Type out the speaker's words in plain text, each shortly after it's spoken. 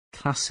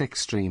classic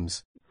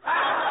streams.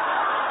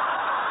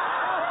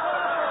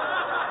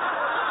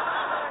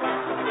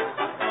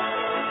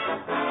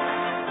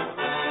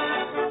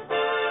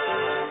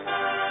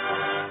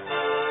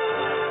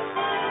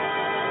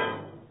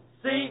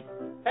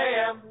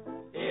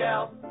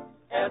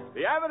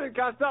 The Abbott and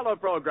Costello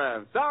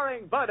program,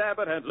 starring Bud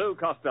Abbott and Lou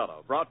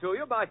Costello, brought to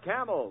you by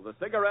Camel, the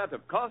cigarette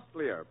of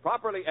costlier,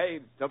 properly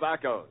aged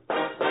tobaccos.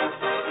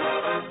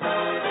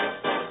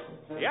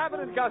 The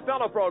Abbott and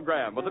Costello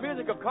program, with the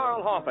music of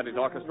Carl Hoff and his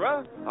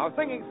orchestra, our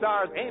singing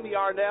stars Amy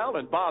Arnell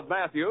and Bob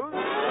Matthews,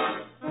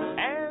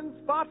 and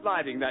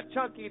spotlighting that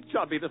chunky,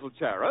 chubby little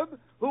cherub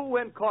who,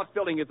 when caught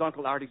filling his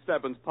Uncle Artie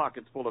Stebbins'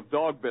 pockets full of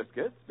dog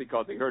biscuits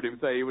because he heard him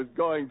say he was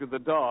going to the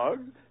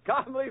dogs,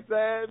 calmly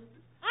said,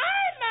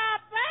 I'm a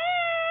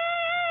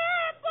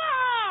bad boy!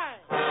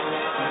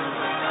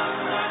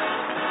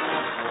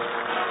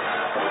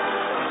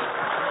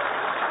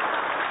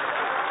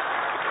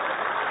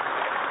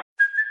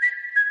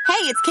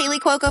 Hey, it's Kaylee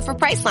Cuoco for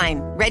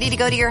Priceline. Ready to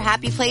go to your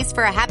happy place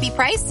for a happy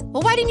price?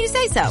 Well, why didn't you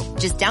say so?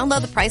 Just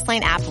download the Priceline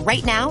app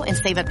right now and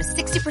save up to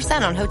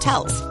 60% on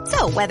hotels.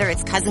 So whether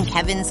it's Cousin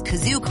Kevin's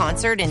Kazoo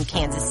Concert in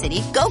Kansas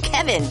City, go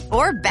Kevin,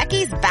 or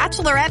Becky's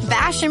Bachelorette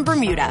Bash in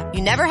Bermuda,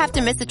 you never have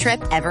to miss a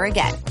trip ever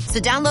again.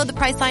 So download the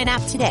Priceline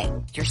app today.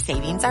 Your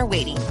savings are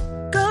waiting.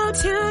 Go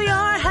to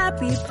your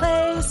happy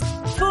place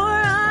for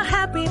a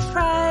happy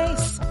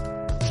price.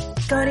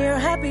 Go to your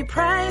happy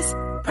price,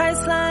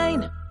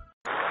 Priceline.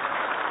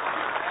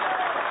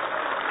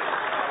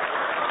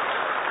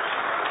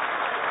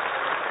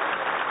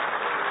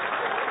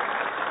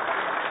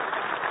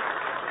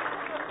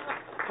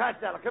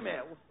 Costello, come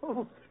here.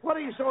 What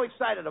are you so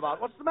excited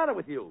about? What's the matter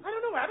with you? I don't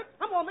know, Abbott.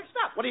 I'm all mixed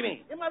up. What do you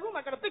mean? In my room, I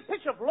got a big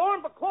picture of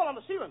Lauren Bacall on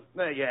the ceiling.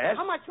 Yes?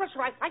 On my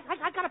dresser, I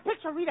got a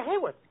picture of Rita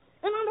Hayworth.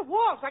 And on the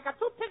walls, I got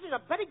two pictures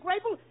of Betty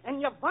Grable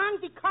and Yvonne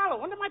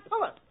DiCarlo under my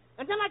pillow.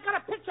 And then I got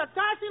a picture of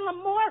Dorothy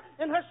Lamour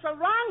in her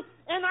sarong,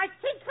 and I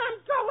think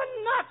I'm going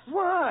nuts.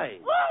 Why?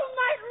 All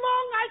night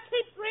long, I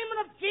keep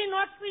dreaming of Gene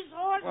Autry's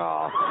horse.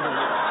 Oh.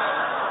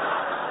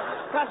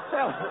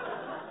 Costello,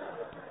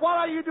 what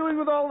are you doing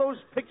with all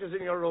those pictures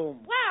in your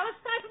room? Well,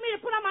 it's time for me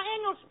to put on my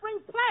annual spring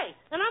play,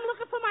 and I'm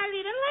looking for my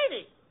leading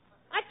lady.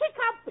 I think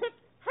I'll pick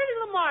Hedy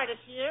Lamarr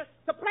this year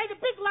to play the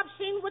big love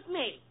scene with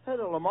me.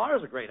 Hedy Lamarr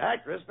is a great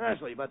actress,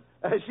 naturally, but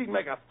she'd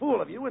make a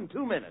fool of you in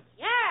 2 minutes.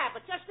 Yeah,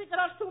 but just think of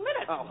those 2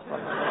 minutes. Oh.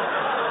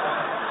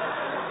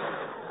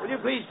 Will you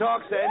please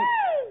talk, Sen?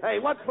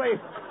 Hey, what play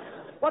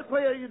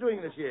are you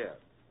doing this year?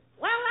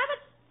 Well,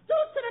 Abbott, due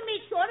to the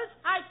meat shortage,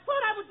 I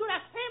thought I would do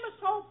that famous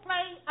old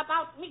play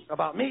about meat.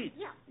 About meat?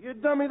 Yeah. You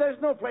dummy,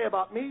 there's no play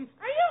about meat.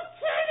 Are you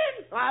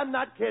kidding? I'm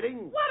not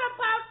kidding. What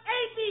about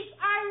A.B.'s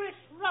Irish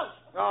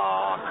Roast?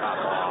 Oh, come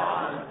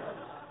on.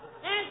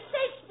 And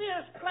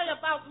Shakespeare's play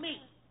about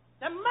meat,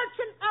 The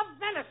Merchant of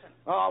Venison.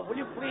 Oh, will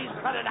you please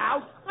cut it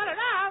out? Cut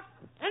it out?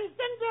 And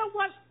then there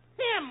was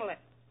Hamlet,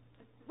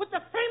 with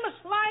the famous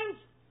lines,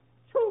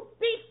 to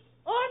beef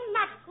or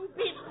not to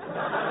beef.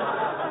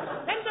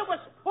 Then there was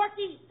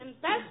Porky and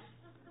Bess,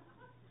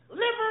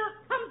 Liver,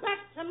 come back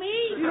to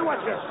me. You know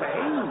what you're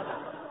saying?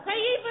 They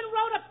even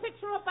wrote a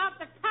picture about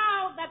the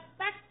cow that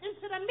backed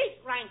into the meat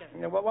grinder.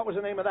 What was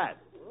the name of that?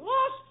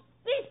 Lost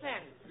beef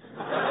end.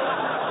 Did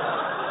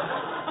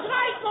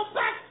I go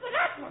back to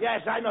that one?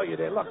 Yes, I know you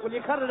did. Look, will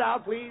you cut it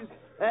out, please?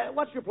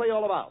 What's your play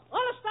all about?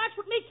 Well, it starts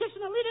with me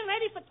kissing the leading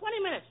lady for 20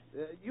 minutes.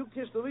 You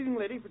kissed the leading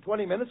lady for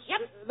 20 minutes?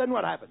 Yep. Then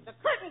what happens? The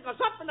curtain goes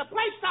up and the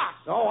play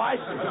starts. Oh, I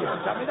see.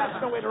 Tell me, that's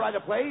no way to write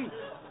a play.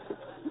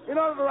 In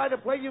order to write a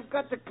play, you've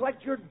got to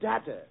collect your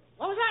data.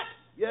 What was that?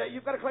 Yeah,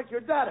 you've got to collect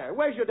your data.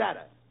 Where's your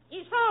data?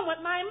 He's home with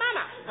my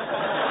mama.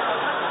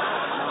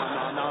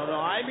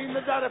 No. I mean the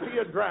data for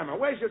your drama.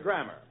 Where's your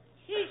drama?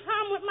 She's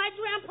home with my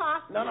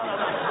grandpa. No.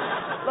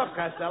 Look,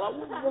 Costello,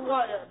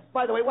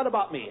 by the way, what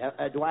about me?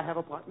 Do I have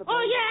a part in the play?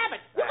 Oh, yeah,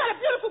 Abbott. You got a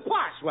beautiful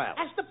part. Swell.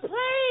 As the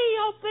play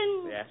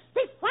opens, Yes.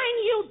 they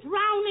find you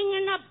drowning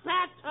in a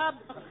bathtub.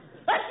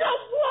 And the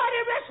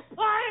water is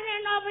pouring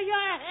in over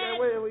your head.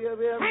 Wait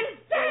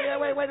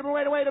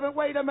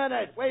a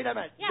minute.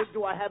 Yeah.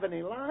 Do I have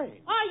any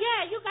lines? Oh,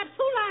 yeah, you got 2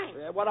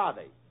 lines. What are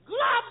they?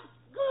 Glub,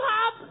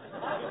 glub.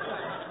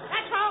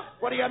 That's all.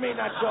 What do you mean,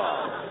 that's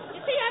all?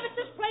 You see, Abbott,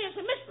 this play is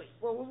a mystery.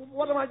 Well,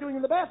 what am I doing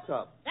in the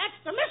bathtub? That's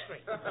the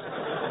mystery.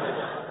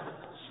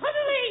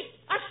 Suddenly,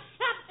 a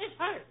shot is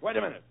heard. Wait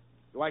a minute.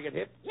 Do I get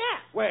hit? Yeah.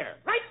 Where?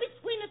 Right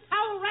between the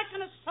towel rack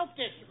and a soap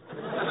dish.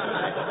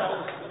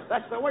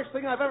 That's the worst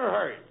thing I've ever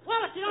heard. Well,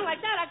 if you don't like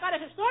that, I got a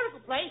historical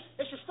play.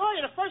 It's the story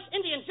of the first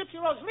Indian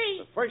Gypsy Rose Lee.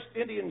 The first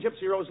Indian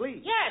Gypsy Rose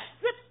Lee? Yes,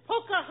 strip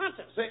poker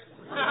hunter.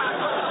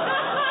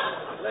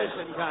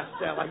 Listen,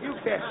 Costello, you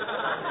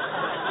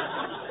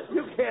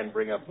can't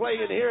bring a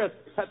play in here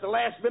at the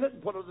last minute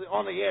and put it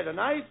on the air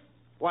tonight.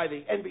 Why,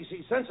 the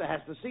NBC censor has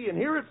to see and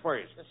hear it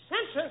first. The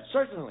censor?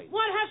 Certainly.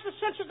 What has the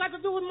censor got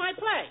to do with my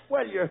play?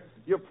 Well, your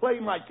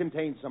play might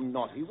contain some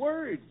naughty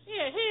words.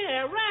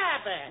 Here,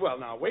 Rabbit. Well,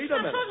 now, wait a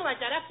minute. Stop talking like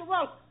that. After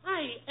all,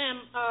 I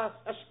am a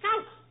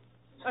scout.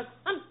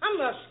 I'm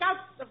the scout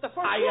of the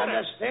first I unit.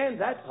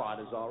 understand that part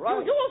is all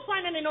right. You won't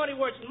find any naughty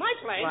words in my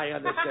play. I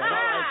understand.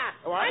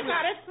 All right. I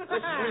got it.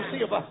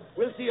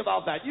 We'll see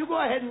about that. You go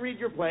ahead and read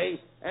your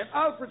play, and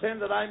I'll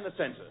pretend that I'm the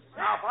censor.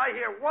 Now, if I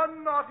hear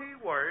one naughty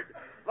word,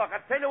 look,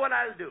 I'll tell you what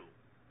I'll do.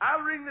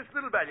 I'll ring this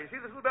little bell. You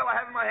see this little bell I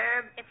have in my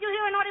hand? If you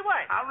hear a naughty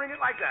word. I'll ring it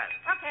like that.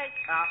 Okay.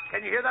 Now,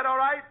 can you hear that all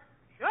right?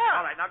 Sure.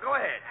 All right, now go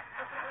ahead.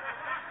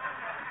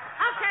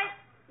 Okay.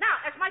 Now,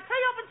 as my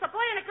play opens, a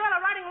boy and a girl are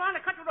riding along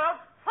the country road,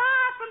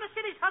 far from the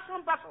city's hustle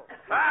and bustle.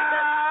 Wait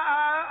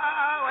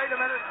a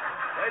minute.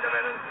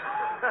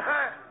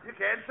 You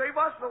can't say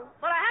bustle.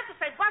 But I have to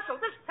say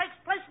bustle. This takes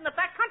place in the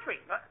back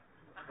country.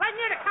 Right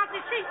near the county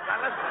seat.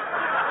 Now, listen.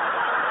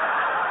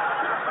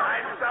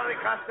 I'm sorry,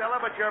 Costello,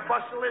 but your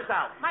bustle is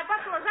out. My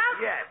bustle is out?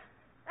 Yes.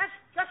 That's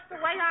just the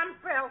way I'm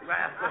built.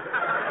 Well,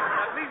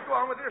 please go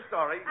on with your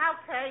story.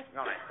 Okay.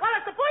 All right. Well,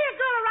 as the boy and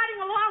girl are riding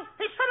along,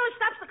 he suddenly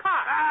stops the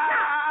car.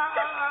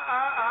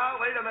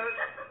 Wait a minute.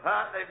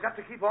 They've got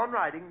to keep on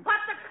riding. But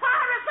the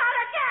car is out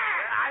again!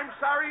 I'm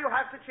sorry, you'll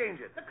have to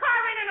change it. The car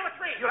ran into a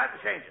tree. You'll have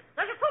to change it.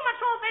 There's a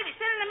 2-month-old baby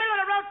sitting in the middle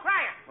of the road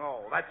crying.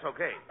 Oh, that's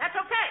okay. That's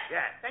okay?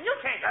 Yes. Then you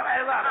change it.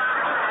 Well, look.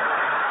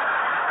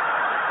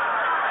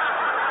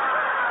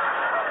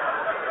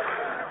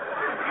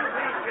 You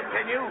please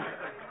continue.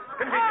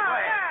 Continue, go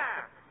ahead.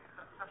 Yeah.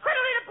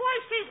 Suddenly the boy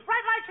sees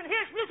bright lights and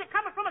hears music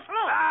coming from a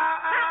saloon.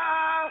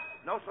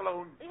 No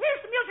saloon. He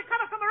hears the music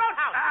coming from a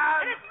roadhouse.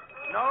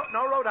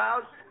 No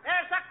roadhouse.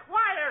 There's a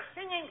choir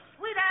singing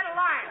Sweet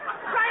Adeline.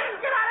 Brian,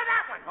 get out of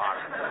that one.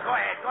 All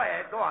right. Go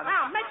ahead. Go on.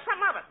 Now, make some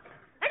of it.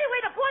 Anyway,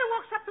 the boy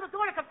walks up to the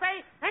door of the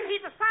cafe, and he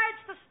decides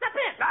to step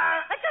in. No.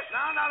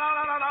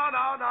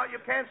 You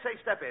can't say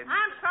step in.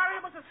 I'm sorry,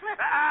 it was a slip.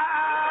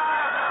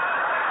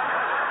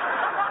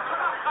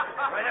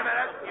 Wait a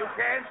minute. You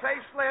can't say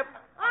slip.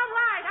 All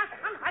right,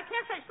 I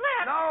can't say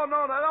slip. No.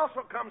 That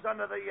also comes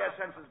under the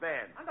census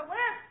ban.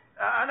 Underwear?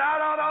 No.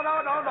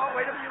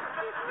 Wait a minute.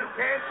 You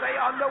can't say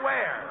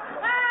underwear.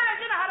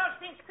 You know how those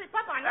things creep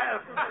up on you.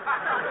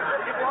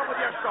 You go on with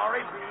your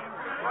story, please.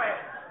 Go ahead.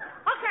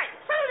 Okay,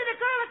 suddenly the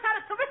girl lets out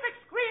a terrific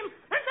scream,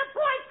 and the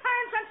boy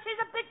turns and sees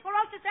a big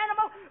ferocious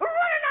animal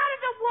running out of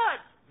the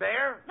woods.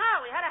 Bear?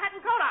 No, he had a hat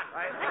and coat on.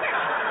 Right.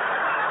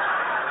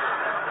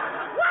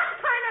 What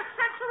kind of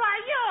censor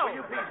are you? Will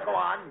you please go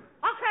on?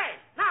 Okay,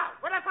 now,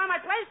 where did I find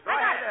my place? Go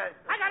I ahead.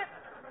 got it.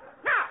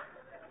 Now,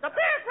 the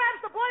bear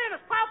grabs the boy in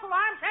his powerful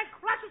arms and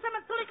crushes him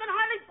until he can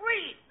hardly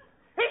breathe.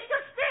 He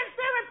just stands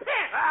there in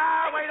pins.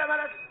 Wait a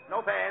minute. No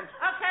pants.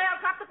 Okay, I'll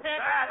drop the pin.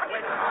 Wait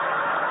a minute.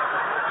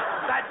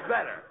 That's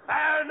better.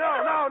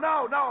 No. And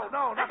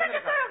then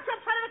the girl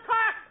jumps out of the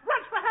car,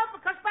 runs for help,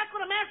 and comes back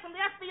with a man from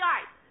the FBI.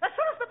 As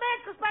soon as the man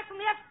comes back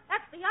from the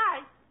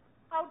FBI,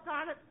 oh,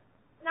 darn it.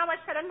 Now I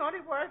said a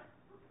naughty word.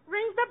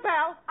 Ring the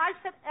bell. I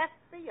said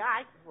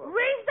FBI. Well,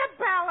 ring the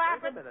bell, wait a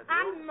Abbott. minute,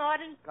 I'm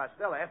naughty.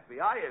 Costello,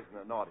 FBI isn't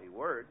a naughty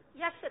word.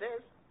 Yes, it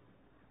is.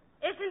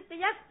 Isn't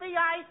the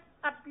FBI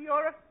a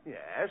bureau?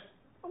 Yes.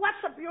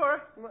 What's a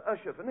bureau? A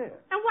chiffonier.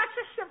 And what's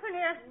a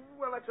chiffonier?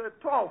 Well, it's a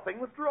tall thing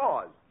with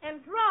drawers.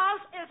 And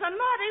draws is a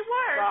naughty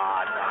word.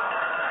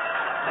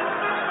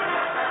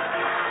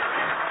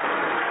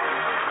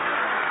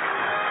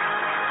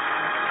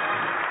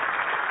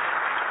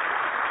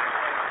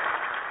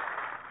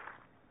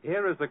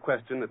 Here is the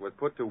question that was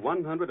put to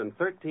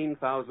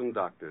 113,000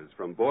 doctors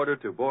from border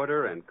to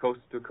border and coast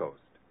to coast.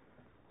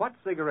 What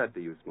cigarette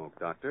do you smoke,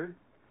 doctor?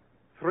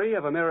 3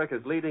 of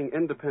America's leading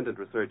independent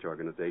research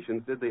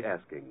organizations did the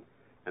asking,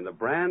 and the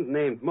brand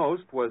named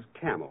most was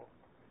Camel.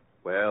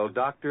 Well,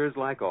 doctors,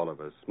 like all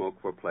of us, smoke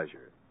for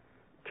pleasure.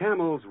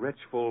 Camel's rich,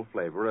 full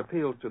flavor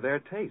appeals to their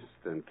taste,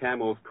 and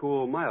Camel's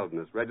cool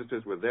mildness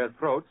registers with their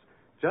throats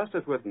just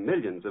as with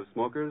millions of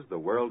smokers the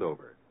world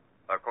over.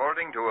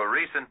 According to a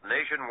recent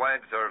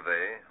nationwide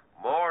survey,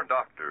 more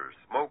doctors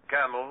smoke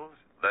Camels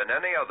than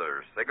any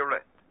other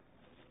cigarette.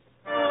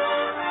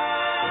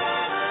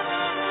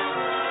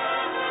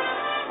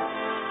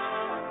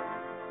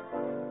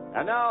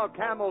 And now,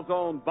 Camel's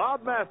own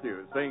Bob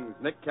Matthews sings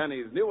Nick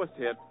Kenny's newest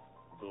hit,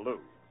 Blue.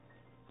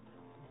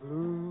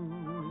 Blue,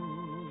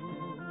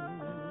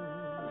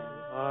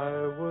 I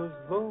was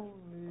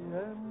lonely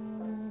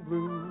and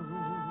blue.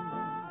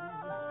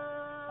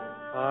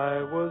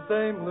 I was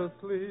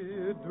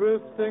aimlessly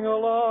drifting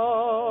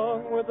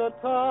along with the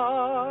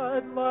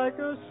tide like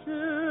a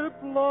ship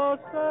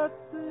lost at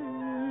sea.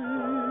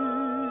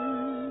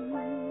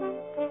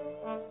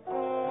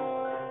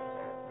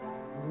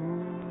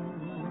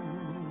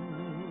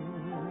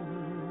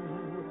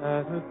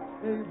 At a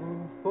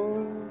table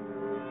for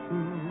 2,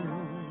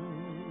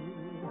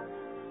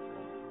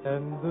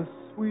 and the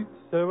sweet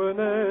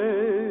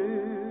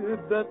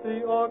serenade that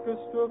the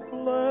orchestra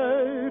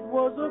played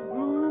was a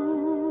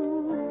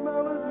blue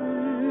melody.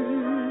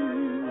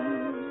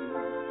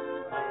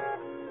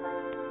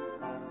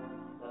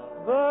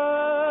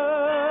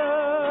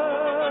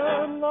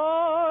 Then,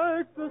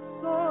 like the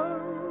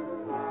sun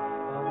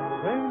on a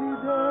rainy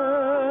day,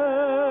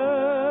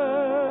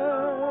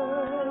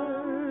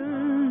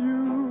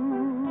 you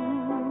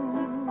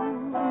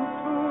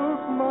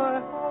took my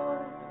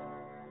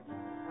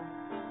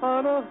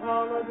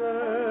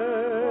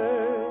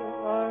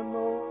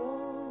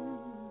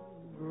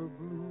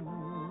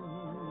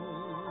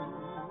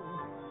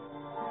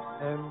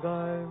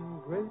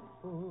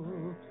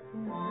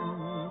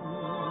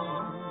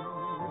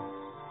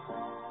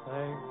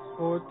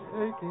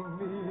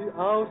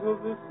out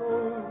of this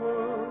old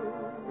world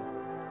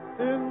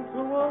into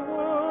a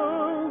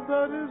world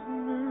that is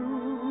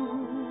new.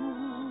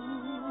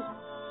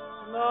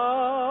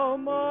 Now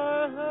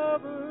my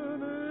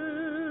heaven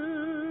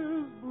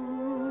is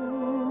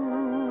blue.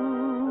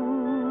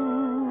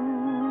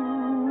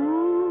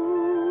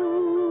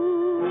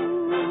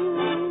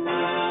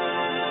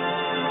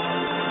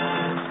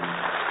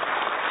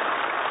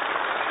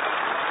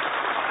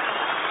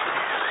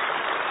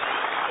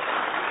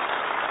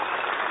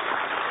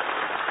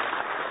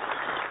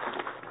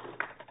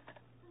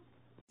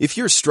 If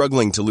you're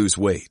struggling to lose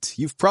weight,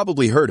 you've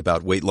probably heard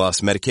about weight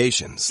loss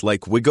medications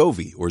like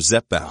Wegovy or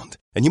Zepbound,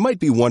 and you might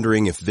be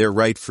wondering if they're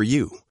right for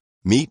you.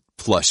 Meet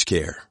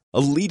PlushCare, a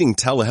leading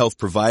telehealth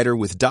provider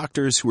with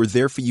doctors who are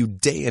there for you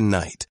day and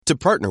night to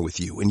partner with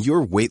you in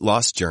your weight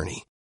loss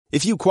journey.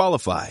 If you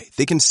qualify,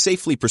 they can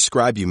safely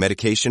prescribe you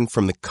medication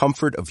from the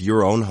comfort of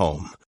your own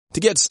home. To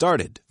get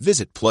started,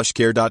 visit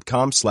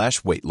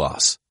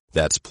plushcare.com/weightloss.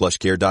 That's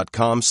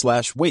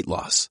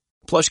plushcare.com/weightloss.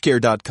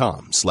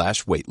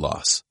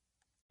 plushcare.com/weightloss.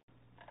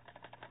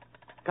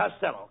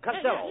 Costello.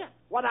 Yeah.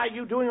 What are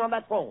you doing on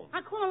that phone?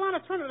 I called Lana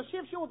Turner to see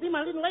if she will be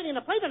my leading lady in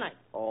the play tonight.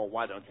 Oh,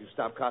 why don't you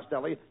stop,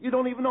 Costello? You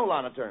don't even know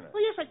Lana Turner.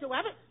 Well, yes, I do,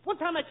 Abbott. One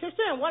time I kissed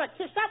her, and what a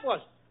kiss that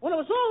was. When it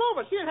was all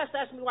over, she didn't have to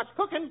ask me what's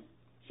cooking.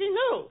 She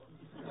knew.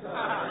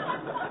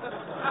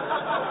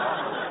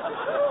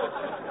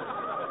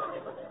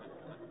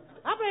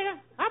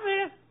 Operator,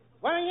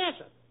 where are the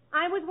answer?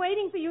 I was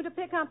waiting for you to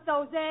pick up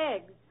those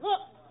eggs.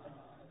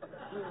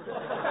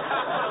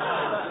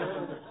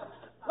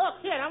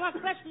 Look, kid, I want to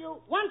for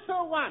you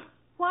 121.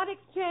 What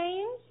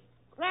exchange?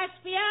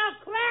 Cresfield!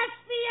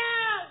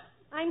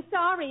 I'm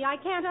sorry, I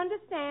can't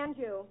understand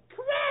you.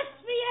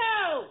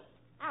 Cresfield!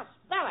 I'll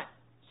spell it.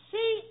 C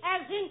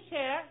as in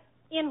chair.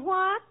 In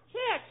what?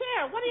 Chair.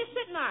 What are you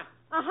sitting on?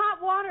 A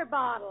hot water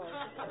bottle.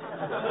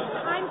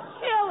 I'm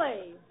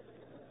chilly.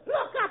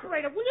 Look,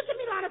 operator, will you give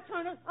me Lana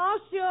Turner? Oh,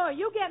 sure.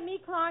 You get me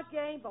Clark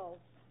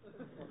Gable.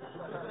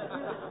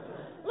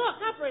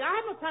 Look, operator, I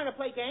have no time to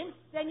play games.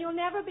 Then you'll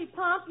never be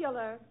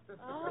popular.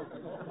 Oh.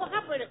 Look,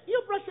 operator, do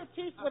you brush your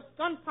teeth with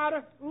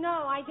gunpowder?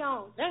 No, I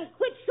don't. Then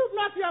quit shooting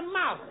off your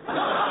mouth.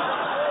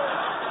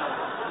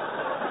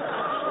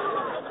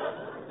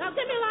 Now,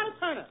 give me Lana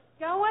Turner.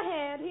 Go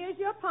ahead. Here's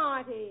your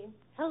party.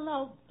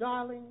 Hello,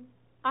 darling.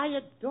 I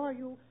adore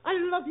you. I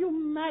love you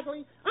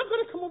madly. I'm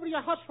going to come over to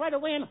your house right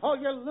away and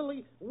hold your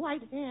lily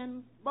white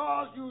hand.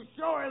 Boss, you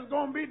sure is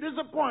going to be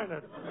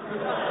disappointed.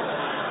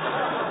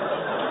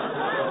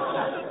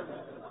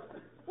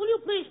 Will you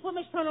please put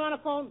Miss Turner on the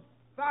phone?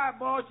 Sorry,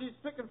 boss, she's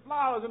picking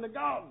flowers in the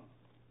garden.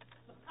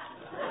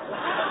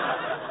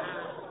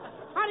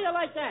 How do you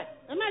like that?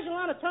 Imagine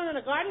Lana Turner in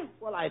the garden.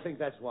 Well, I think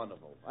that's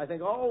wonderful. I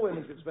think all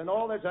women should spend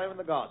all their time in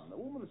the garden. A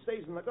woman that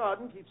stays in the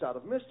garden keeps out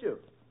of mischief.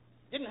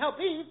 Didn't help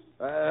Eve.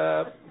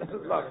 Look.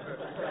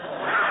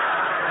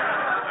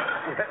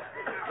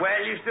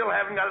 Well, you still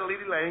haven't got a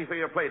leading lady for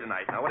your play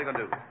tonight. Now, what are you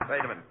going to do?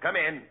 Wait a minute. Come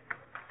in.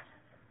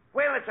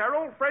 Well, it's our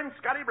old friend,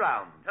 Scotty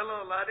Brown.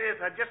 Hello, laddies.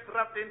 I just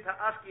dropped in to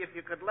ask you if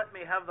you could let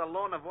me have the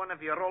loan of one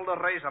of your older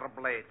razor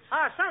blades.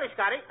 Sorry,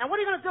 Scotty. And what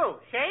are you going to do?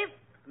 Shave?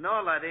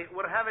 No, laddie.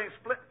 We're having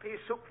split pea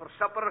soup for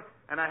supper,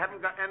 and I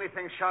haven't got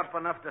anything sharp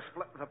enough to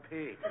split the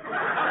pea.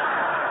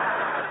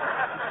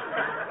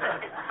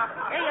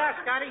 Here you are,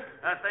 Scotty.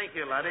 Thank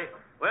you, laddie.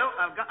 Well,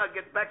 I've got to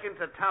get back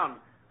into town.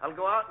 I'll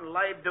go out and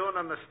lie down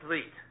on the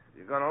street.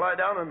 You're going to lie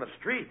down in the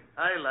street?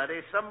 Aye,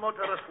 laddie. Some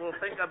motorist will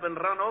think I've been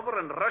run over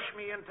and rush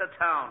me into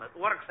town. It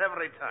works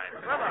every time.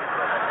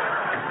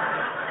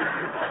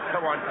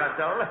 Come on,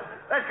 Costello.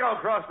 Let's go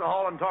across the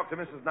hall and talk to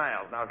Mrs.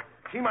 Niles. Now,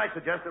 she might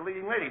suggest a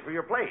leading lady for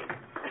your play.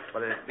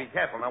 But be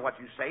careful now what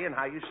you say and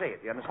how you say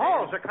it. You understand?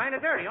 Halls are kind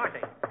of dirty, aren't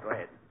they? Go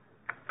ahead.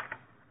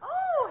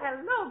 Oh,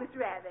 hello,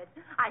 Mr. Abbott.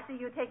 I see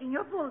you're taking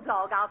your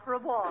bulldog out for a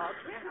walk.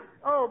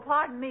 Oh,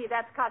 pardon me,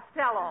 that's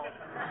Costello.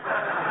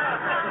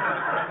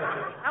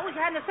 I wish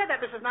I hadn't said that,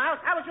 Mrs. Niles.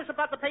 I was just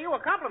about to pay you a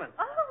compliment.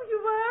 Oh, you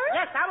were?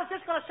 Yes, I was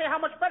just going to say how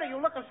much better you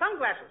look in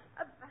sunglasses.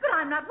 But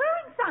I'm not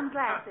wearing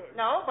sunglasses.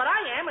 No, but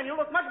I am, and you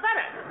look much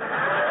better.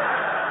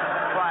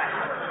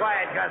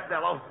 Quiet,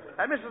 Costello.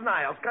 Mrs.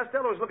 Niles,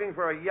 Costello is looking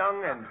for a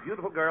young and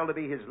beautiful girl to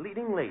be his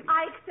leading lady.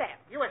 I accept.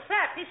 You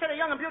accept? He said a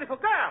young and beautiful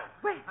girl.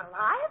 Well,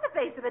 I have the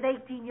face of an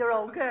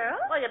 18-year-old girl.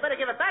 Well, you better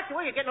give it back to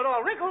her. You're getting it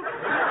all wrinkled. How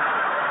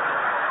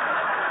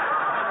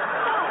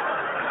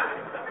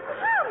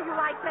do you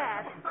like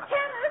that?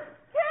 Kenneth!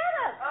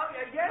 Oh,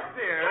 yes,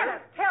 dear.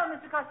 Kenneth, tell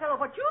Mr.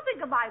 Costello what you think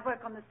of my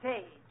work on the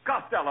stage.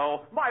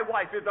 Costello, my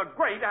wife is a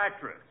great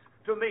actress.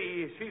 To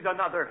me, she's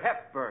another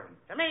Hepburn.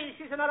 To me,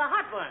 she's another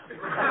Hotburn.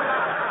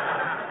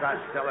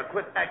 Costello,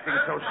 quit acting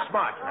so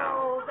smart now.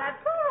 Oh, that's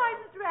all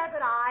right, Mr. Abbott.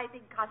 I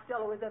think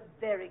Costello is a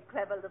very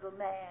clever little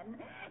man.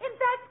 In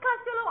fact,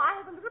 Costello, I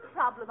have a little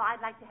problem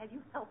I'd like to have you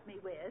help me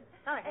with.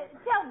 Go ahead.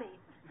 Tell me,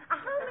 how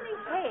many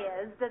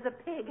hairs does a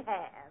pig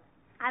have?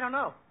 I don't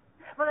know.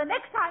 Well, the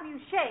next time you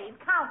shave,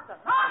 count them.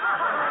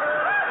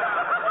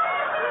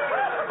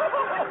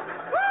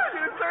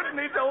 You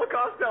certainly told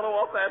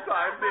Costello off that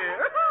time,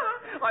 dear.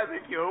 I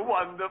think you're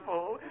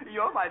wonderful.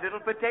 You're my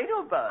little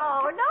potato bug.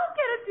 Oh, no,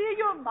 Kenneth, dear,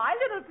 you're my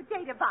little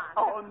potato bug.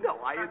 Oh, no,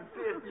 I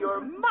insist you're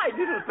my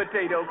little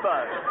potato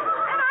bug.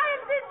 And I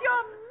insist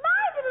you're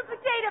my little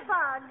potato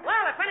bug.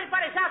 Well, if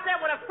anybody's out there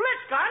with a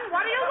flint gun,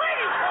 what are you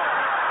waiting for?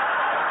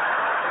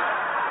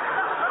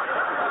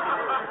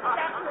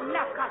 That's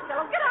enough,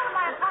 Costello. Get out of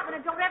my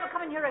apartment and don't ever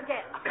come in here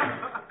again.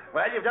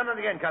 Well, you've done it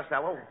again,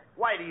 Costello.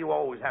 Why do you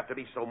always have to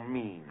be so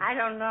mean? I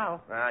don't know.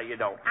 You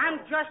don't. I'm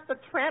just a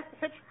tramp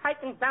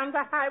hitchhiking down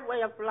the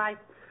highway of life.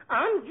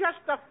 I'm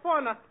just a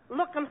fauna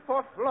looking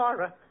for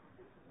flora.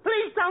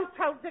 Please don't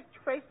tell Dick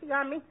Tracy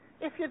on me.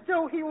 If you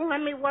do, he won't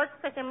let me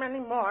work for him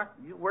anymore.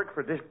 You work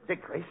for Dick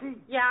Tracy?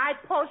 Yeah, I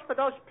pose for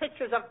those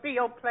pictures of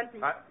B.O. Plenty.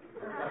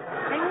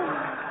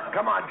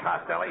 Come on,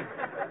 Costello.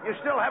 You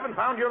still haven't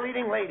found your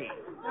leading lady.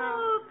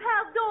 Oh,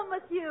 pardon,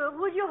 monsieur.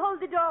 Would you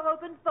hold the door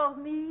open for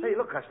me? Hey,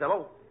 look,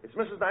 Costello. It's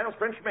Mrs. Niles'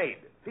 French maid,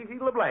 Fifi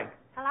LeBlanc.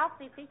 Hello,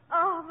 Fifi.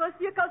 Oh,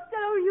 Monsieur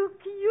Costello, you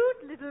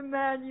cute little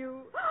man,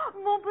 you.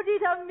 Mon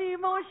petit ami,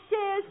 mon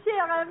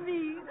cher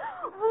ami.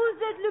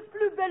 Vous êtes le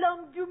plus bel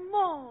homme du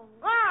monde.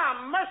 Ah,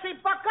 mercy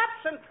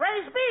buck-ups and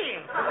praise be.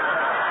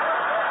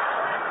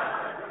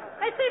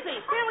 Hey, Fifi,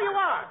 stand where you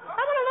are.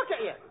 I want to look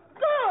at you.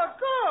 Good.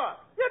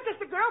 You're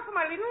just a girl for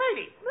my leading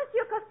lady.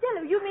 Monsieur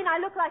Costello, you mean I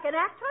look like an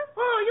actress?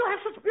 Oh, you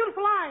have such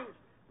beautiful eyes.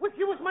 With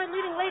you as my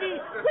leading lady,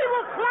 we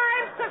will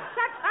climb to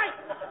such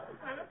heights.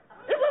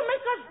 It will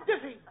make us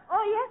dizzy. Oh,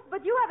 yes,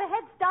 but you have a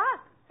head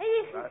start.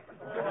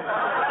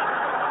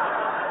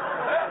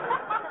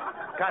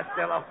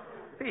 Costello,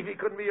 Fifi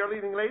couldn't be your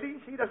leading lady.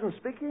 She doesn't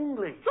speak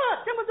English. Good.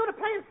 Then we'll do the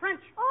play in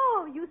French.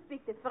 Oh, you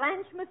speak the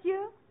French,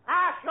 monsieur?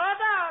 Sure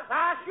does.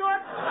 Sure.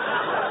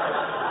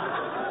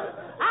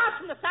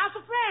 From the south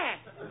of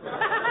France.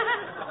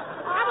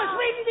 I was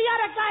reading the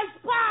other guy's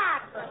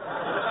part.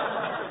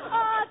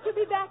 To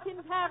be back in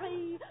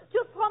Paris, to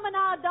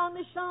promenade down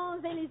the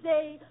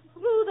Champs-Élysées,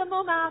 through the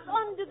Montmartre,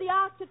 under the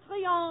Arc de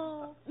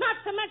Triomphe. Not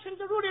to mention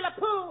the Rue de la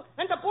Poo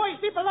and the Bois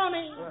de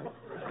Boulogne.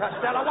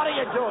 Costello, what are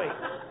you doing?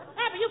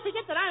 But you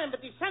forget that I am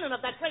the descendant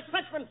of that great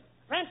Frenchman,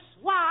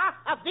 Francois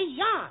of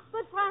Villon.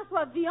 But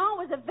Francois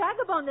Villon was a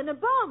vagabond and a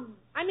bum.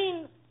 I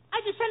mean, I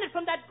descended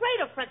from that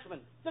greater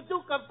Frenchman, the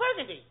Duke of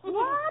Burgundy.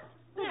 What?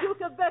 The Duke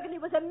of Burgundy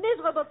was a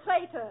miserable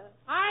traitor.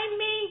 I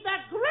mean the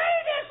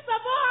greatest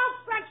of all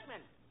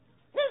Frenchmen.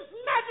 His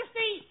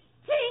Majesty,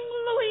 King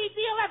Louis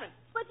XI.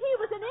 But he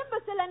was an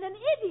imbecile and an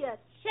idiot.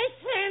 Shake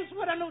hands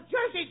with a New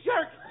Jersey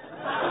jerk.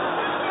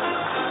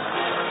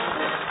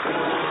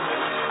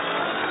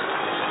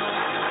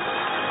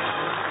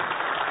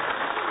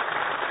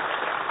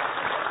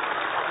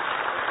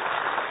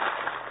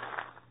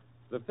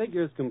 The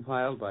figures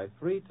compiled by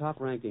 3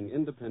 top-ranking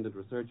independent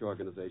research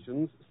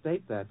organizations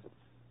state that,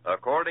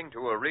 according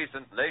to a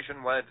recent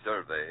nationwide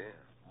survey,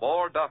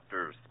 more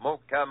doctors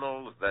smoke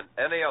Camels than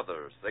any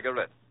other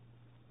cigarette.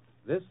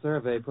 This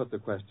survey put the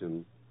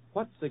question,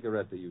 what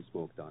cigarette do you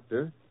smoke,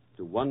 doctor?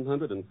 To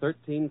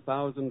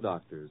 113,000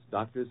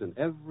 doctors in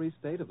every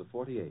state of the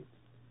 48.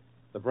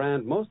 The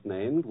brand most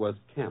named was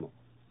Camel.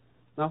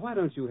 Now, why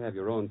don't you have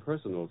your own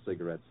personal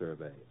cigarette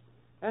survey?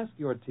 Ask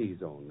your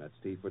T-Zone, that's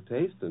T for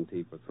taste and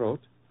T for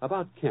throat,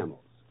 about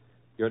Camels.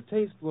 Your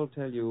taste will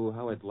tell you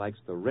how it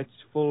likes the rich,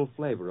 full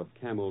flavor of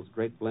Camel's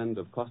great blend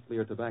of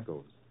costlier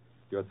tobaccos.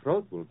 Your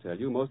throat will tell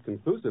you most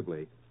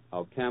conclusively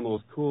how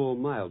Camel's cool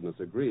mildness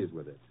agrees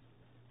with it.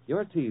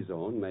 Your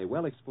T-Zone may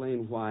well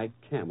explain why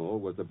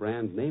Camel was the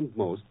brand named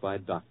most by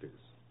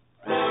doctors.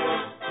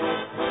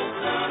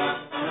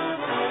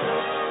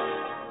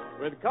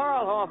 With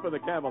Carl Hoff and the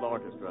Camel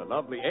Orchestra,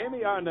 lovely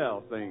Amy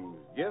Arnell sings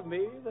Give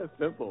Me the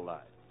Simple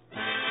Life.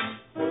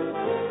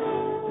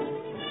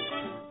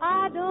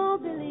 I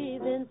don't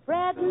believe in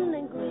fretting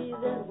and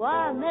grieving.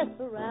 Why mess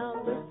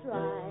around with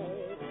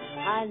strife?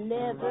 I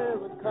never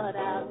was cut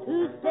out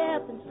to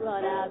step and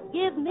strut out.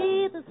 Give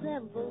me the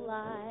simple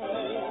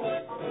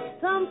life.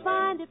 Some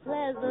find it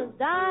pleasant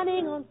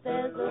dining on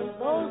pheasants.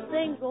 Those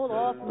things roll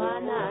off my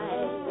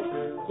knife.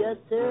 Just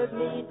serve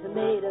me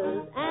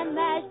tomatoes and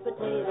mashed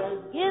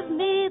potatoes. Give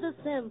me the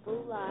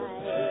simple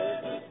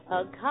life.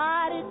 A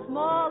cottage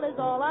small is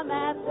all I'm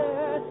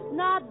after.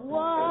 Not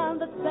one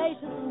that's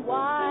spacious and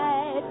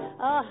wide.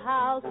 A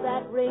house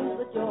that rings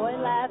with joy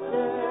and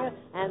laughter.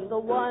 And the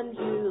ones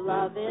you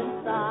love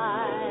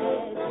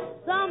inside.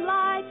 Some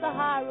like the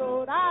high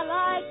road, I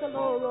like the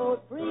low road,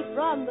 free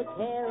from the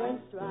care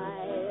and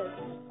strife.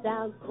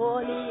 Sounds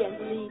corny and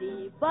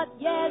seedy, but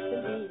yes,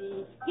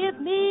 indeedy, give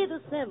me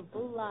the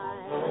simple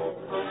life.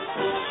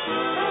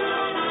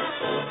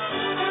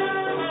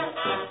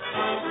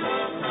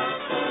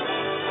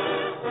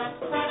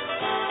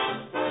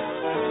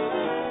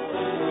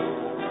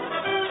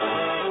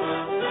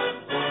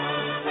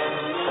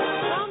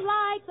 Some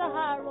like the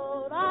high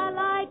road, I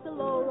like the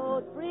low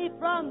road, free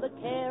from the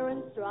care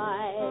and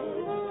strife.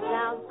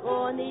 Sounds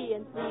corny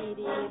and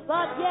seedy,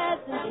 but yes,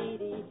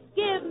 indeedy,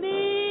 give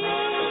me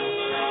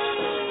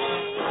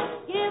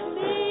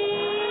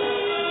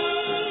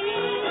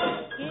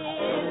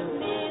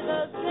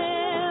the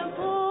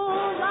simple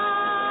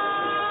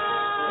life.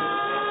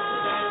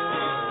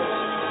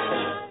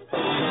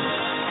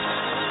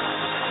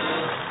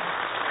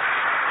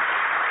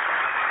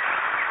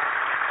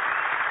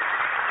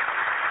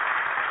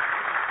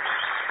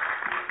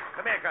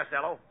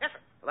 Costello. Yes, sir.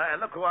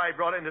 Look who I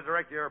brought in to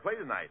direct your play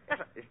tonight.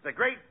 Yes, sir. It's the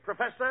great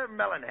Professor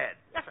Melonhead.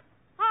 Yes, sir.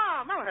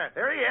 Oh, Melonhead.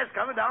 There he is,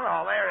 coming down the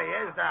hall. There he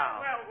is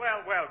now.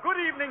 Well.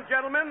 Good evening,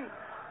 gentlemen.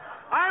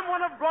 I'm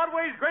one of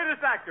Broadway's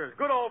greatest actors.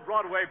 Good old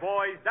Broadway,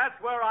 boys. That's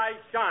where I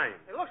shine.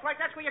 It looks like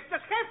that's where you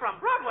just came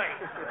from, Broadway.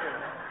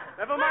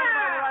 Never mind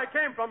about where I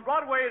came from.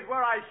 Broadway is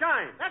where I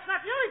shine. That's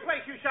not the only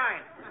place you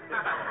shine. Get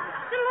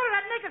a load of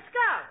that naked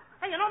skull.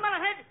 Hey, you know,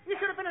 Melonhead, you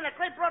should have been in that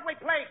great Broadway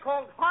play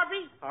called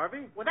Harvey.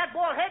 Harvey? With that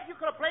bald head, you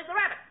could have played the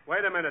rabbit.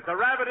 Wait a minute. The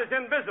rabbit is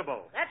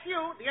invisible. That's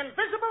you, the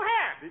invisible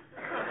hair.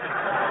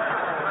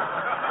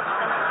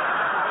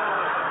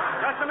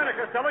 Just a minute,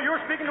 Costello.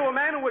 You're speaking to a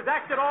man who has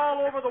acted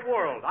all over the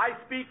world. I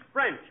speak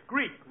French,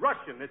 Greek,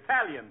 Russian,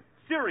 Italian,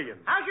 Syrian.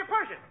 How's your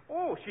Persian?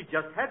 Oh, she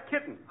just had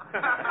kittens.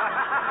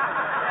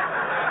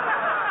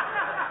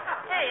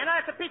 Hey, you know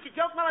that's a peachy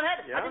joke,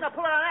 Melonhead? Yeah? I think I'll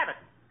pull it on Abbott.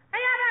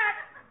 Hey,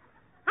 Abbott!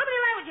 How many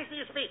languages do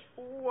you speak?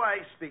 Oh,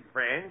 I speak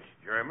French,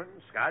 German,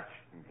 Scotch,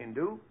 and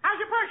Hindu.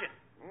 How's your Persian?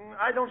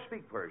 I don't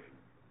speak Persian.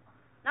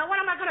 Now, what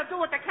am I going to do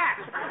with the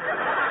cat?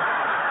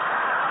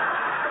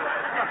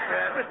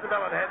 Mr.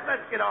 Melonhead,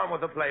 let's get on with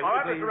the play. All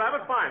right, please? Mr.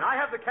 Rabbit, fine. I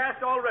have the cast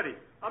all ready.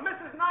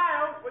 Mrs.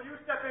 Niles, will you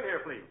step in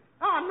here, please?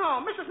 Oh,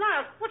 no. Mrs.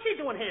 Niles, what's she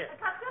doing here?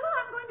 Costello,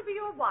 I'm going to be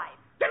your wife.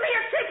 Give me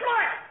a cheap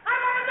lawyer! I'm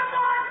on the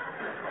board!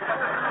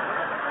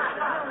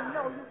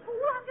 No, you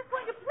fool. I'm just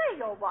going to play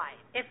your wife.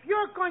 If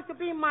you're going to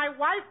be my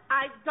wife,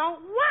 I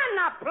don't want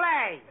to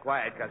play.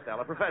 Quiet,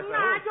 Costello. Professor. No,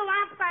 you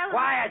aren't.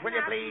 Quiet, will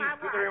you please?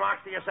 Keep the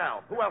remarks to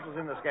yourself. Who else is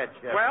in the sketch,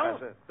 Well,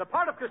 Professor? the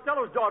part of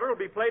Costello's daughter will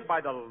be played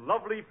by the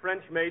lovely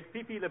French maid,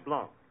 Fifi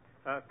Leblanc.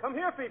 Come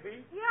here,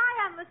 Fifi. Here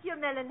I am, Monsieur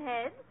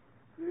Melonhead.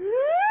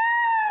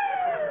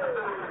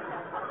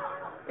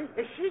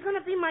 Is she going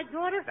to be my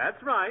daughter?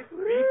 That's right.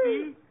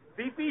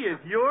 Fifi is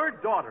your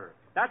daughter.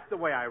 That's the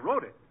way I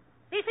wrote it.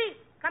 Fifi,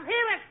 come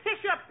here and kiss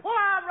your poor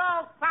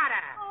old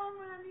father. Oh,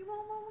 Randy,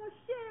 Mama,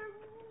 share.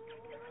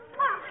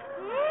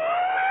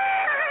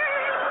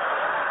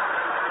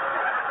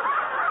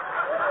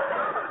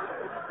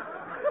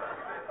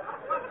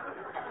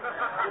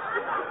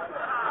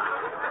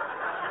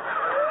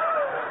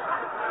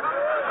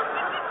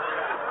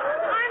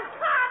 I'm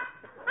caught.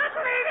 I'm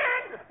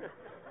bleeding.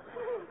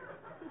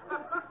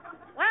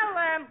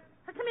 Well,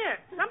 come here.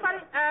 Somebody,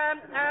 you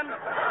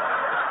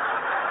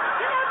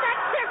know that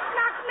kiss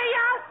knocked me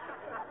out?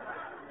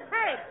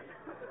 Hey,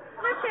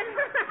 listen.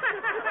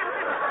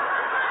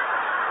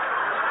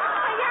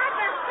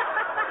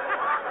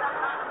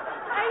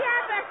 Hey,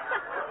 Abbott.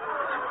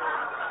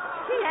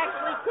 She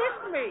actually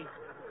kissed me.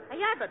 Hey,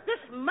 Abbott,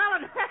 this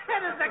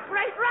Melonhead is a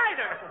great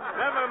writer.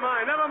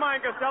 Never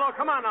mind, Costello.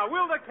 Come on now.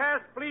 Will the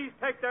cast please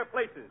take their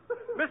places?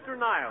 Mr.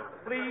 Niles,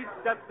 please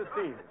set the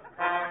scene.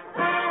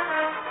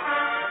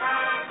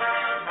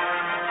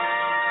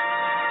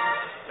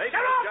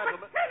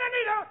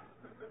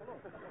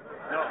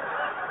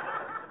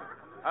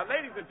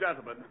 Ladies and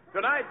gentlemen,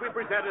 tonight we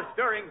present a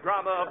stirring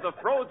drama of the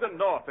frozen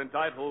north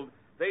entitled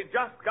They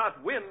Just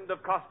Got Wind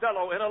of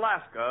Costello in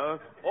Alaska,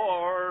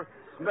 or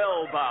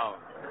Smellbound.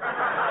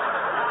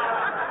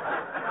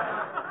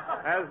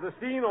 As the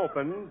scene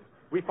opens,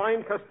 we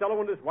find Costello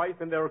and his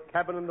wife in their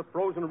cabin in the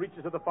frozen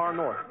reaches of the far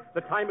north.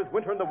 The time is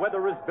winter and the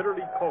weather is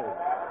bitterly cold.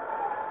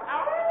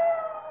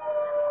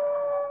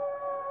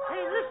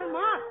 Hey, listen,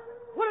 Ma.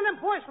 One of them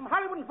boys from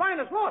Hollywood and Vine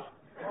is lost.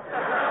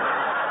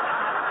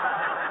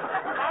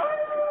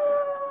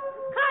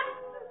 Cut!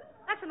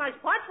 That's a nice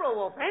part for a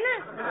wolf, ain't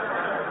it?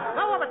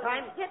 No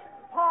overtime.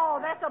 Paul,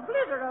 that's a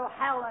blizzard of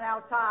howling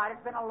outside.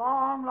 It's been a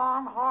long,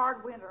 long,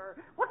 hard winter.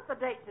 What's the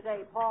date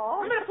today,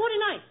 Paul? I'm at the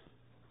 49th.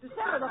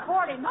 December the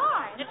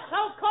 49th? It's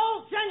so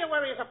cold,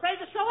 January is afraid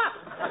to show up.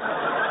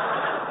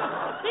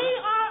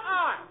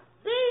 BRR.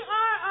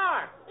 BRR.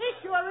 It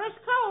sure is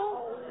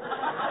cold.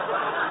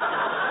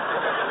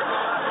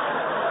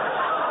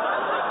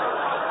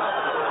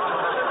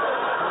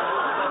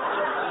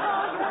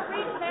 You're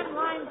reading them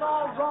lines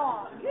all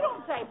wrong. You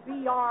don't say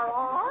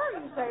BRR,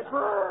 you say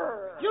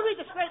brr. You read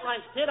the straight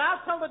lines, kid.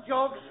 I'll tell the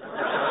jokes.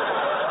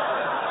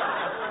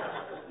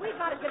 We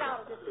gotta get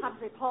out of this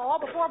country, Paul,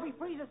 before we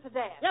freeze us to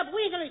death. Yeah, but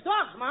we ain't got any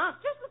dogs, Ma.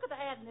 Just look at the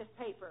ad in this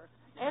paper.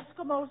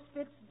 Eskimo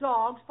Spitz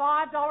dogs,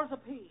 $5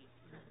 apiece.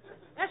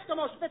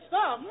 Eskimo Spitz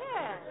dog?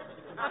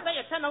 Yeah. I'll bet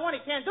you 10 to 1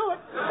 he can't do it.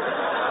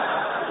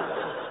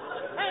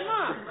 Hey,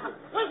 Ma,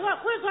 where's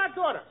our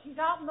daughter? She's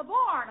out in the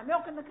barn,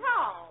 milking the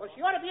cow. Well,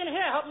 she ought to be in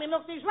here helping me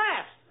milk these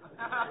laughs.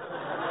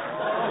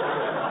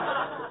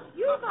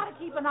 You gotta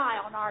keep an eye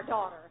on our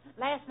daughter.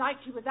 Last night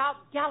she was out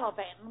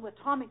gallivanting with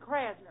Tommy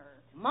Krasner.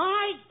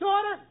 My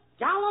daughter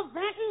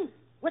gallivanting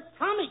with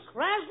Tommy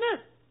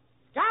Krasner?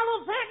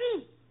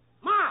 Gallivanting?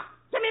 Ma,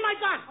 give me my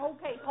gun.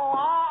 Okay, Paul,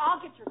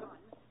 I'll get your gun.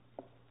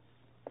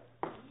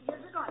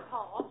 Here's your gun,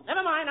 Paul.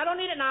 Never mind, I don't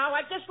need it now.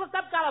 I just looked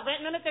up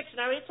gallivanting in the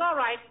dictionary. It's all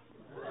right.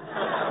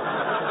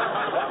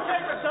 Okay,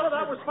 Costello,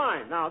 that was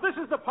fine. Now, this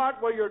is the part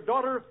where your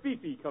daughter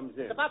Fifi comes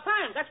in. It's about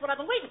time. That's what I've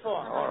been waiting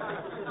for.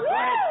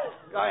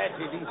 Go ahead,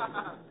 Fifi.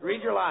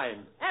 Read your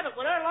lines. Abbott,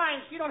 with her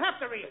lines, she don't have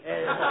to read.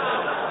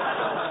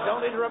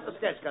 Don't interrupt the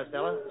sketch,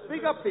 Costello.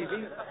 Speak up, Fifi.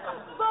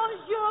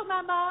 Bonjour,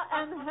 Mama,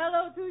 and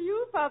hello to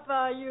you,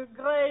 Papa, you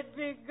great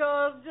big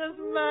gorgeous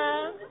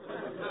man.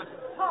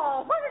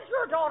 Oh, where did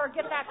your daughter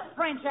get that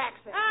French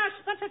accent?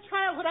 She spent her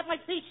childhood at my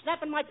feet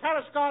snapping my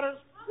Paris garters.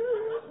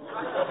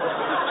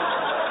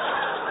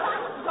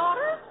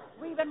 Daughter,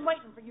 we've been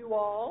waiting for you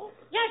all.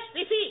 Yes,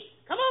 Fifi.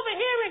 Come over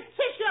here and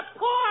kiss your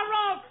poor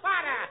old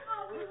father.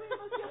 Oh, oui,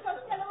 Monsieur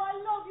Costello, I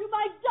love you,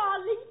 my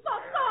darling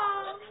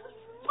Papa.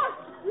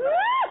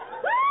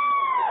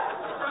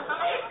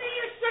 Fifi,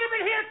 you should have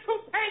been here 2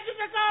 pages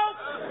ago.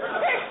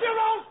 Kiss your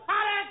old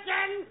father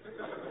again.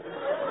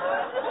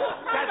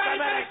 Just a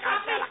minute,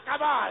 Costello.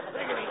 Come on.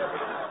 Take it easy.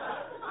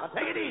 Now,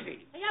 take it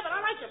easy. Yeah, but I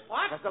like your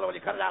part. Costello, will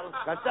you cut it out?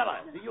 Costello,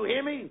 do you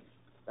hear me?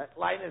 That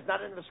line is not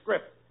in the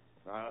script.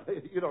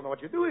 You don't know what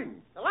you're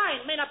doing. The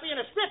line may not be in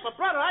a script, but,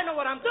 brother, I know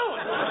what I'm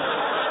doing.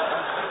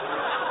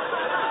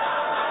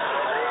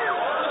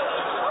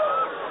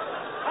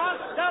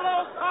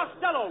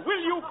 Costello,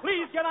 will you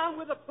please get on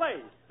with the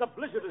play? The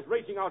blizzard is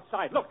raging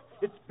outside. Look,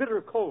 it's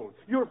bitter cold.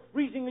 You're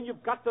freezing and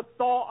you've got to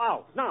thaw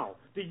out. Now,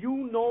 do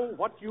you know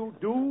what you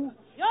do?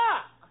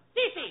 Sure.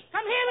 Fifi,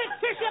 come here and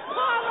kiss your poor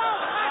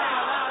old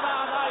father.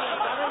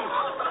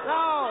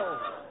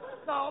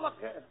 No, look,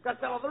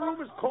 Costello, the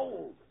room is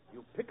cold.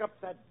 You pick up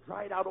that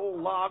dried-out old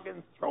log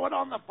and throw it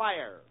on the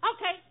fire.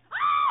 Okay.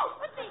 Oh,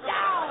 put me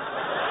down.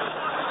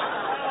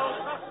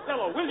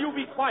 Costello, will you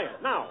be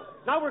quiet? Now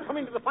we're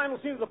coming to the final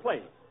scene of the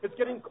play. It's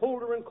getting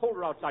colder and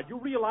colder outside. You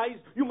realize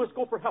you must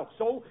go for help.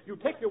 So you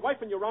take your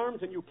wife in your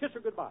arms and you kiss her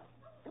goodbye.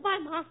 Goodbye,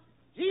 Ma.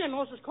 Gee, your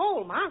nose is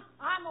cold, Ma.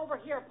 I'm over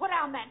here. Put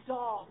down that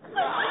dog. You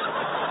know,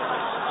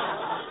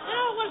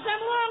 it was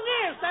them long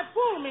ears that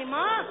fooled me,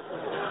 Ma.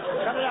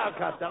 Cut it out,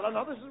 Costello.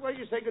 Now, this is where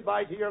you say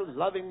goodbye to your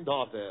loving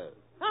daughter.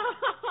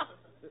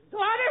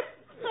 Daughter,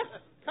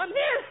 come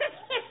here and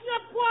kiss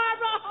your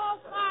poor old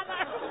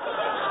father.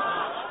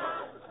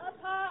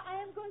 Papa, I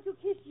am going to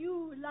kiss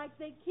you like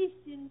they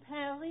kissed in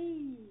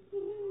Paris.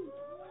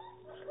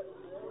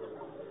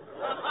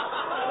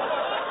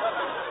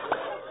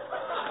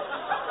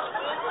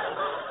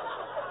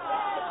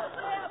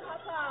 There,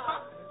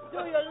 Papa. Do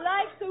you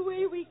like the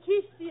way we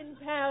kissed in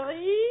Paris?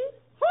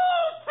 Who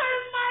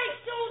turned my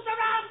shoes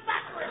around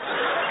backwards?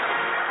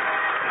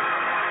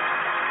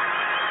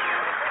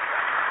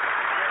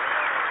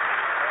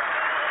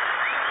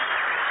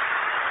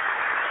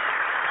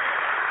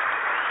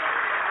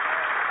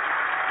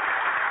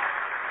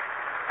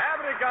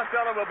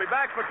 Costello will be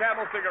back for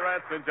Camel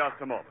Cigarettes in just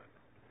a moment.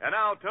 And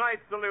now,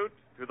 tonight's salute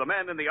to the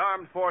men in the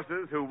armed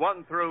forces who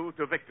won through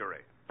to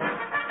victory.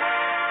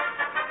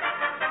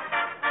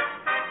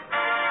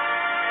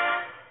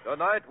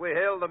 Tonight we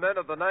hail the men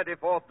of the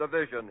 94th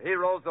Division,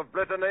 heroes of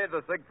Brittany,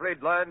 the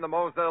Siegfried Line, the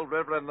Moselle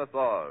River, and the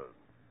Sarre.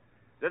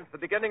 Since the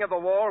beginning of the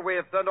war, we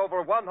have sent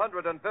over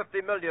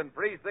 150 million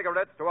free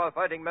cigarettes to our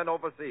fighting men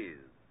overseas.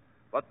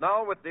 But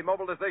now, with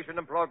demobilization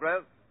in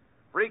progress,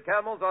 free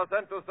Camels are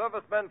sent to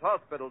servicemen's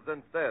hospitals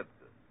instead.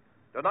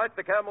 Tonight,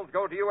 the Camels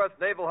go to U.S.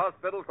 Naval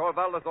Hospital,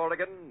 Corvallis,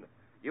 Oregon,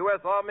 U.S.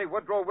 Army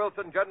Woodrow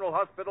Wilson General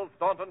Hospital,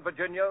 Staunton,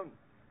 Virginia,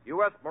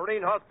 U.S.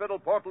 Marine Hospital,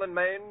 Portland,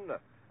 Maine,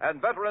 and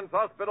Veterans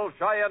Hospital,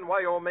 Cheyenne,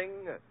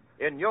 Wyoming,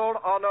 in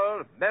your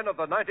honor, men of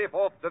the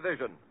 94th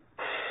Division.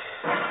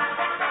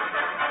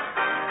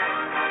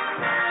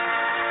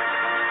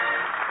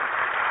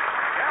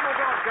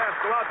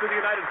 Broadcasts go out to the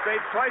United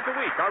States twice a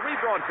week. Our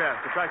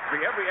rebroadcast to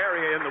practically every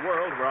area in the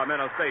world where our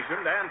men are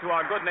stationed and to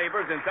our good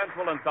neighbors in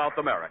Central and South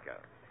America.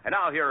 And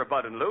now here are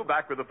Bud and Lou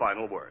back with the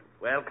final word.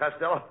 Well,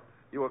 Costello,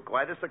 you were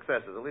quite a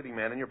success as a leading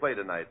man in your play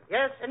tonight.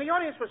 Yes, and the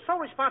audience was so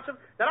responsive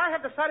that I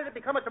have decided to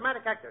become a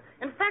dramatic actor.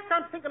 In fact,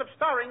 I'm thinking of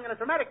starring in a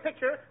dramatic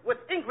picture with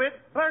Ingrid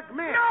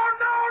Bergman. No,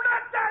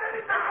 not that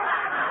anymore!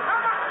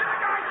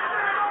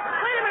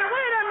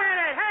 Wait a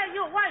minute. Hey,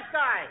 you wise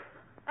guy.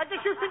 I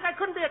guess you think I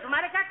couldn't be a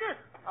dramatic actor?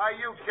 Are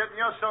you kidding?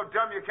 You're so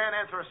dumb you can't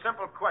answer a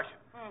simple question.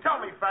 Tell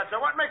me, Fatso,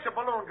 what makes a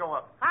balloon go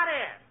up? Hot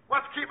air.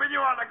 What's keeping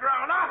you on the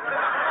ground, huh? Good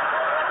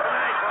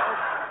night,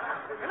 folks.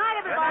 Good night,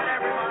 everybody.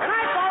 Good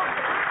night, folks.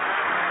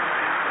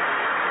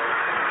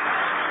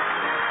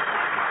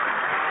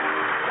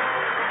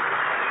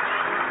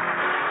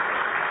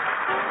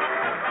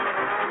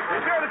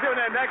 Be sure to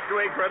tune in next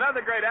week for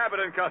another great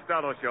Abbott and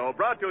Costello show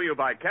brought to you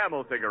by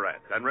Camel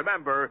Cigarettes. And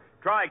remember,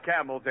 try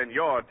Camels in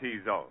your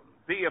T-zone.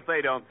 See if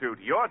they don't suit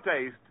your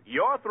taste,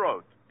 your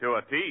throat, to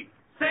a T.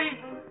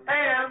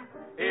 C-A-M-E-L-S.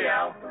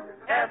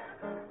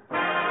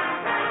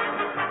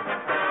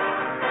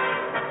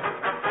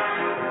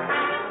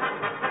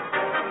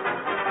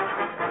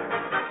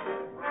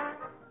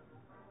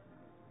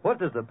 What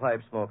does the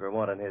pipe smoker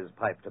want in his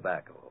pipe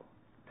tobacco?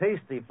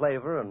 Tasty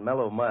flavor and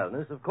mellow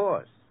mildness, of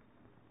course.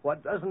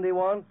 What doesn't he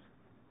want?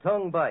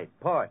 Tongue bite,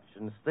 parch,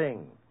 and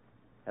sting.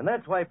 And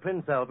that's why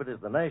Prince Albert is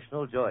the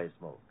national joy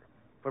smoke.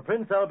 For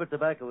Prince Albert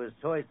tobacco is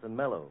choice and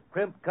mellow,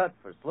 crimp cut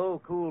for slow,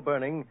 cool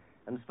burning,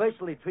 and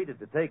specially treated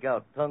to take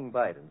out tongue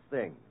bite and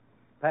sting.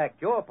 Pack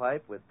your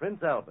pipe with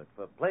Prince Albert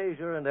for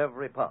pleasure and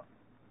every puff.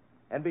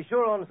 And be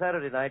sure on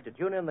Saturday night to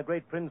tune in the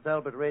great Prince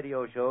Albert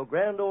radio show,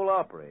 Grand Ole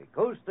Opry,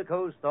 Coast to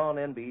Coast on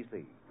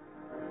NBC.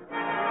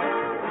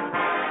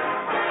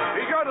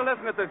 Be sure to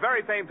listen at this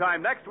very same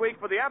time next week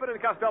for the Abbott and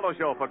Costello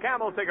Show for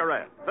Camel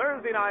Cigarettes.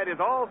 Thursday night is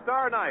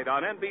All-Star Night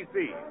on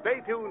NBC.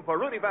 Stay tuned for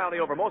Rudy Valley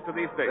over most of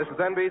these stations. This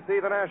is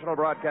NBC, the national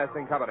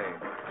broadcasting company.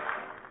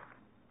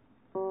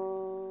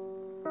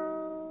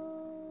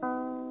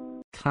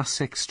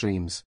 Classic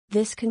Streams.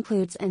 This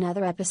concludes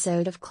another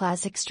episode of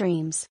Classic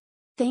Streams.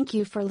 Thank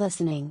you for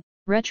listening.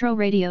 Retro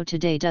Radio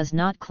Today does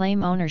not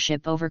claim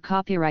ownership over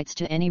copyrights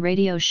to any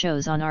radio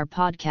shows on our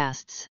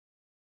podcasts.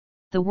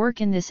 The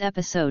work in this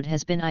episode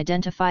has been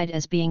identified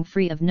as being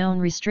free of known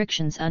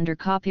restrictions under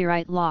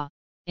copyright law,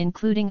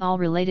 including all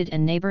related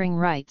and neighboring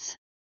rights.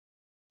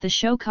 The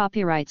show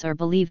copyrights are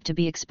believed to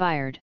be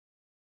expired.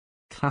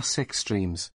 Classic Streams.